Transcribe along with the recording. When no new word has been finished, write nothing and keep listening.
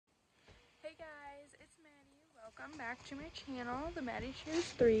Welcome back to my channel, The Maddie Shares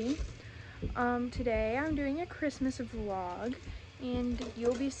 3. Today I'm doing a Christmas vlog, and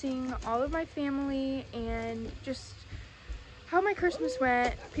you'll be seeing all of my family and just how my Christmas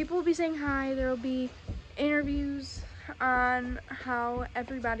went. People will be saying hi. There will be interviews on how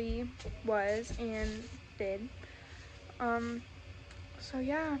everybody was and did. So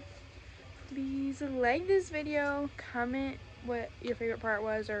yeah, please like this video, comment what your favorite part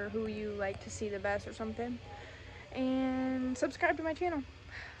was or who you like to see the best or something, and subscribe to my channel.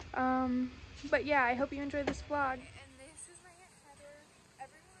 But yeah, I hope you enjoy this vlog. And this is my Aunt Heather.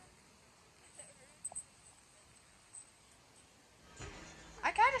 Everyone,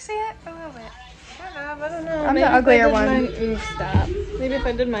 I kind of see it a little bit. I don't know. I'm Maybe the uglier one. Stop. Maybe if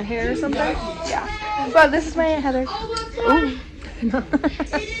I did my hair or something. Yeah. But this is my Aunt Heather. Ooh. And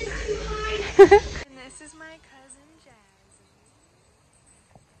this is my cousin Jazzy.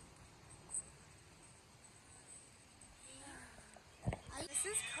 This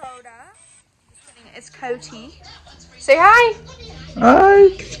is Coda. It's Cody. Say hi.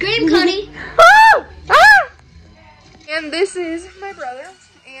 Hi. Scream, Cody. Ah! Ah! And this is my brother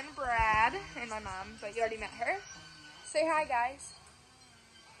and Brad and my mom, but you already met her. Say hi, guys.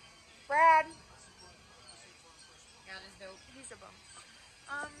 Brad. God is dope. He's a bum.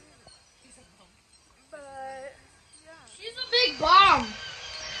 But yeah. She's a big bomb.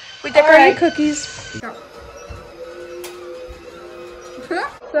 We decorated cookies.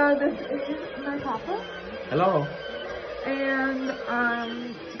 So this is my papa. Hello. And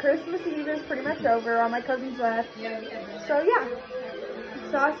Christmas Eve is pretty much over. All my cousins left. So yeah.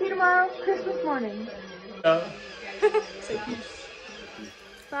 So I'll see you tomorrow, Christmas morning.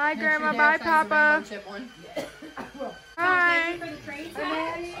 Bye, Grandma. Bye, Papa. Bye.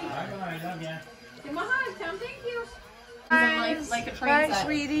 Like a train Bye, set.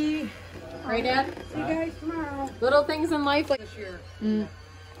 sweetie. Right, Dad? See you guys tomorrow. Little things in life like this year.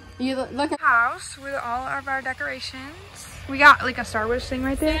 You look at House with all of our decorations. We got like a Star Wars thing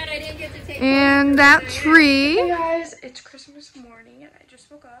right there. Dad, I didn't get to take And that tree. Hey guys, it's Christmas morning and I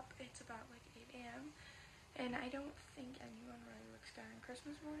just woke up. It's about like 8 a.m. and I don't think anyone really looks good on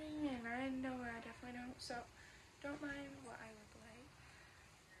Christmas morning, and I know I definitely don't, so don't mind what I look like.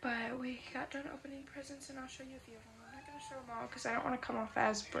 But we got done opening presents and I'll show you a few of them. I'm not going to show them all because I don't want to come off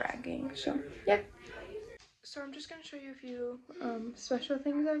as bragging, so yeah. So I'm just going to show you a few special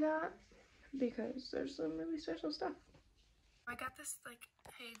things I got because there's some really special stuff. I got this like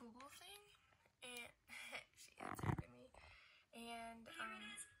Hey Google thing, and she answered me, and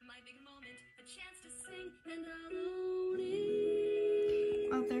my big moment, a chance to sing and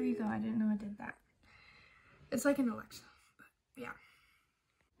oh, there you go. I didn't know I did that. It's like an Alexa, but yeah.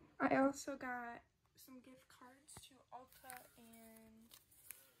 I also got some gift cards to Ulta and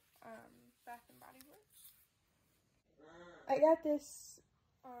Bath and Body Works. I got this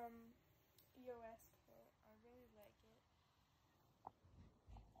EOS kit. I really like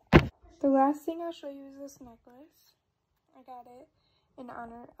it. The last thing I'll show you is this necklace. I got it in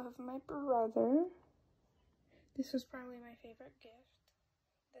honor of my brother. This was probably my favorite gift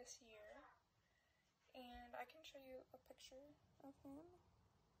this year. And I can show you a picture of him.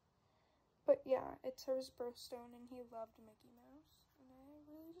 But yeah, it's his birthstone and he loved Mickey Mouse. And I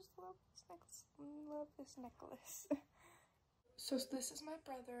really just love this necklace. So this is my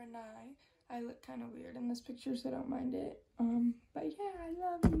brother and I. I look kind of weird in this picture, so don't mind it. But yeah, I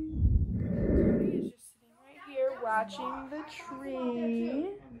love you. Cody is just sitting right here watching the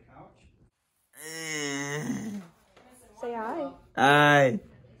tree. Say hi. Hi.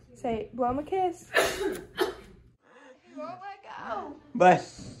 Say, blow him a kiss. He won't let go.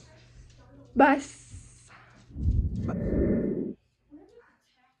 Bus. Bus.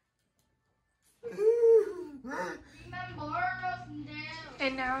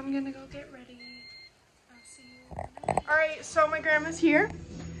 And now I'm gonna go get ready. I'll see you. Alright, so my grandma's here.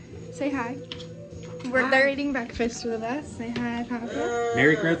 Say hi. They're eating breakfast with us. Say hi, Papa.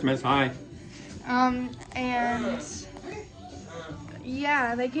 Merry Christmas. Hi. And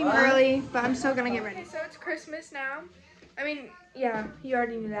yeah, they came early, but I'm still gonna get ready. So it's Christmas now. I mean, yeah, you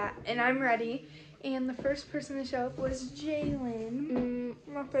already knew that. And I'm ready. And the first person to show up was Jalen,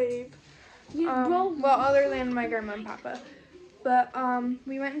 my babe. Well, other than my grandma and Papa. But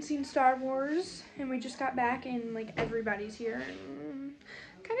we went and seen Star Wars, and we just got back, and like everybody's here, and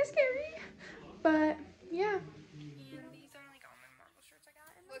kind of scary. But yeah. And these are like all my Marvel shirts I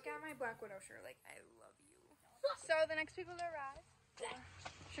got. And look at my Black Widow shirt. Like, I love you. So the next people to arrive,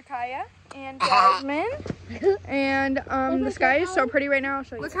 Shakaya and Jasmine. And the sky is so pretty right now. I'll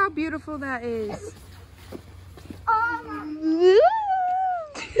show you. Look how beautiful that is.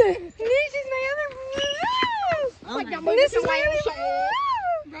 This is my other. This is my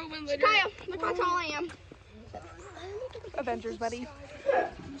Kaya, look how tall I am. Avengers buddy.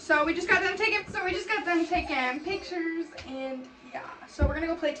 So we just got done taking pictures and yeah. So we're gonna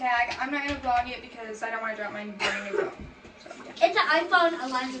go play tag. I'm not gonna vlog it because I don't want to drop my brand new phone. So, yeah. It's an iPhone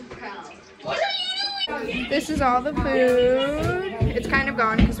 11 Pro. This is all the food. It's kind of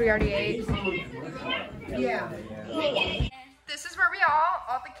gone because we already ate. Yeah. This is where we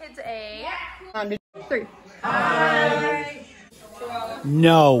all the kids ate. 3.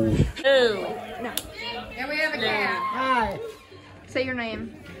 No. And we have a cat. Hi. Say your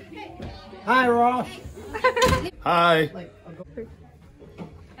name. Hi, Ross. Hi.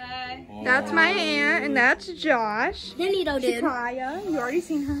 That's my aunt, and that's Josh. Nito did. Kaya, you already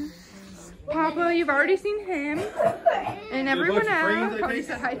seen her. Papa, you've already seen him. And everyone else. Cody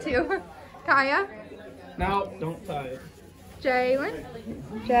said hi too. Kaya. No, don't tie it. Jalen.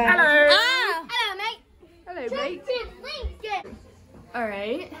 Hello, mate. Hello, mate. All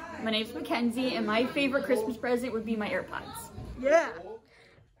right, my name's Mackenzie, and my favorite Christmas present would be my AirPods. Yeah.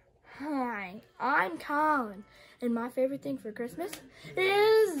 Hi, I'm Colin, and my favorite thing for Christmas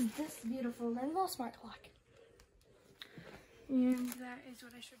is this beautiful Lenovo smart clock. And that is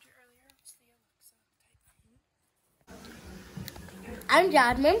what I showed you earlier. I'm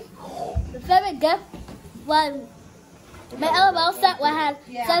Jasmine. The favorite gift was my LOL set that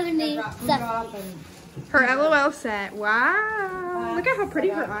had 77. Her LOL set. Wow. Look at how pretty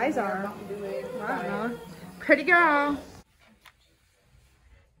her eyes are. Wow. Pretty girl.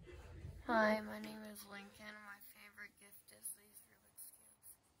 Hi, my name is Lincoln. My favorite gift is these Rubik's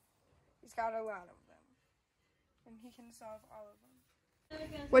Cubes. He's got a lot of them. And he can solve all of them.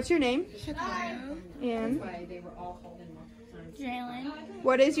 What's your name? And Jalen.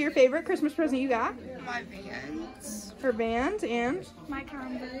 what is your favorite Christmas present you got? My Vans. Her Vans and My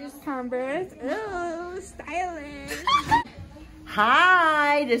Converse. Converse. Oh, stylish.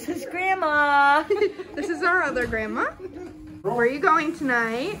 Hi, this is Grandma. This is our other grandma. Where are you going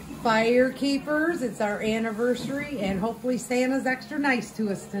tonight? Firekeepers, it's our anniversary, and hopefully Santa's extra nice to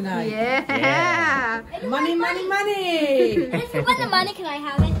us tonight. Yeah. Money, money, money! If you want the money, can I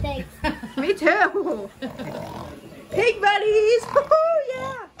have it? Thanks. Me too. Pig buddies. Oh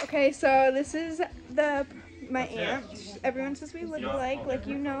yeah. Okay, so this is my aunt. Everyone says we look like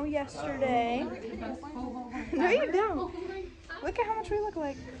you know yesterday. No, you don't. Look at how much we look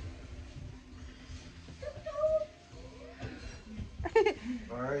like.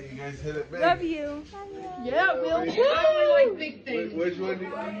 All right, you guys hit it big. Love you. Yeah, we'll Which one do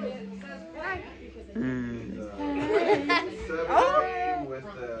you want? 17 with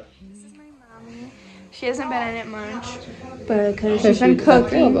the... She hasn't been in it much, but because she's been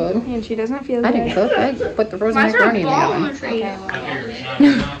cooking and she doesn't feel good. I didn't cook. I put the frozen macaroni in the oven.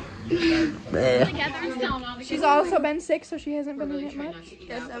 She's also been sick, so she hasn't been in it much.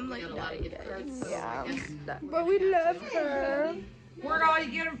 Yes, I'm like dying. Yeah, but we love her. Where'd all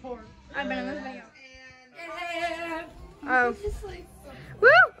you get them for? I've been in this video. Oh. Woo!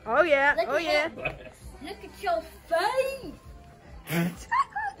 Oh yeah. Oh yeah. Look at your face.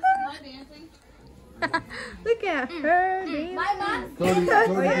 Look at her. My mom. Cody,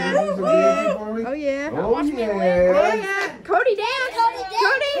 Oh yeah. for me? Oh yeah. Oh, Oh yeah. yeah. Cody dance. Cody.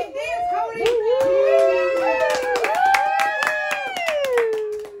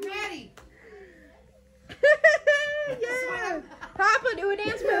 Maddie! Yeah. Papa, do a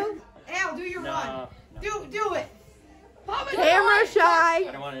dance move. Al, do your one. Do it. Camera shy. I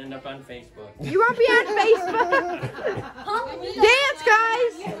don't want to end up on Facebook. You won't be on Facebook. Dance,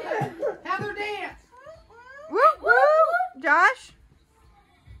 guys. Heather, dance. Woo woo. Josh.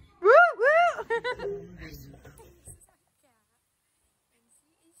 Woo woo.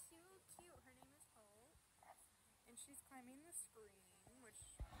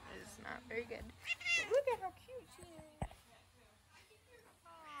 Not very good. Look at how cute she is.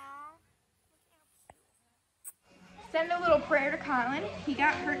 Aww. Send a little prayer to Colin. He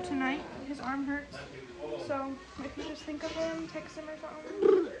got hurt tonight. His arm hurts. So if you just think of him, text him or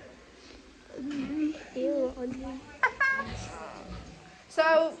something.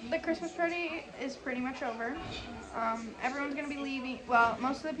 So the Christmas party is pretty much over. Everyone's gonna be leaving. Well,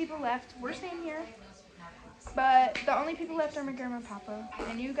 most of the people left. We're staying here. But the only people left are my grandma and Papa.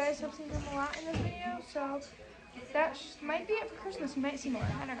 And you guys have seen them a lot in this video, so that might be it for Christmas. You might see more.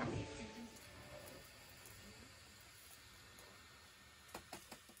 I don't know.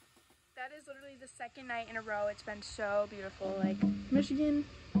 That is literally the second night in a row. It's been so beautiful. Like, Michigan,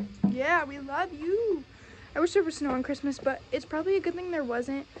 yeah, we love you. I wish there was snow on Christmas, but it's probably a good thing there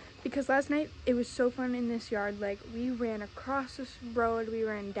wasn't, because last night it was so fun in this yard. Like, we ran across this road, we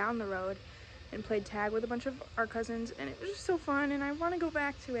ran down the road. and played tag with a bunch of our cousins, and it was just so fun, and I want to go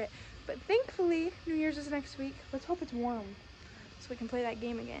back to it. But thankfully, New Year's is next week. Let's hope it's warm so we can play that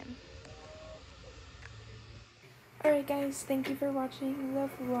game again. Alright guys, thank you for watching the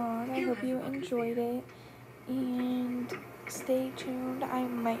vlog. I hope you enjoyed it, and stay tuned. I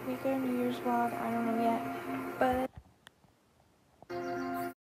might make a New Year's vlog, I don't know yet, but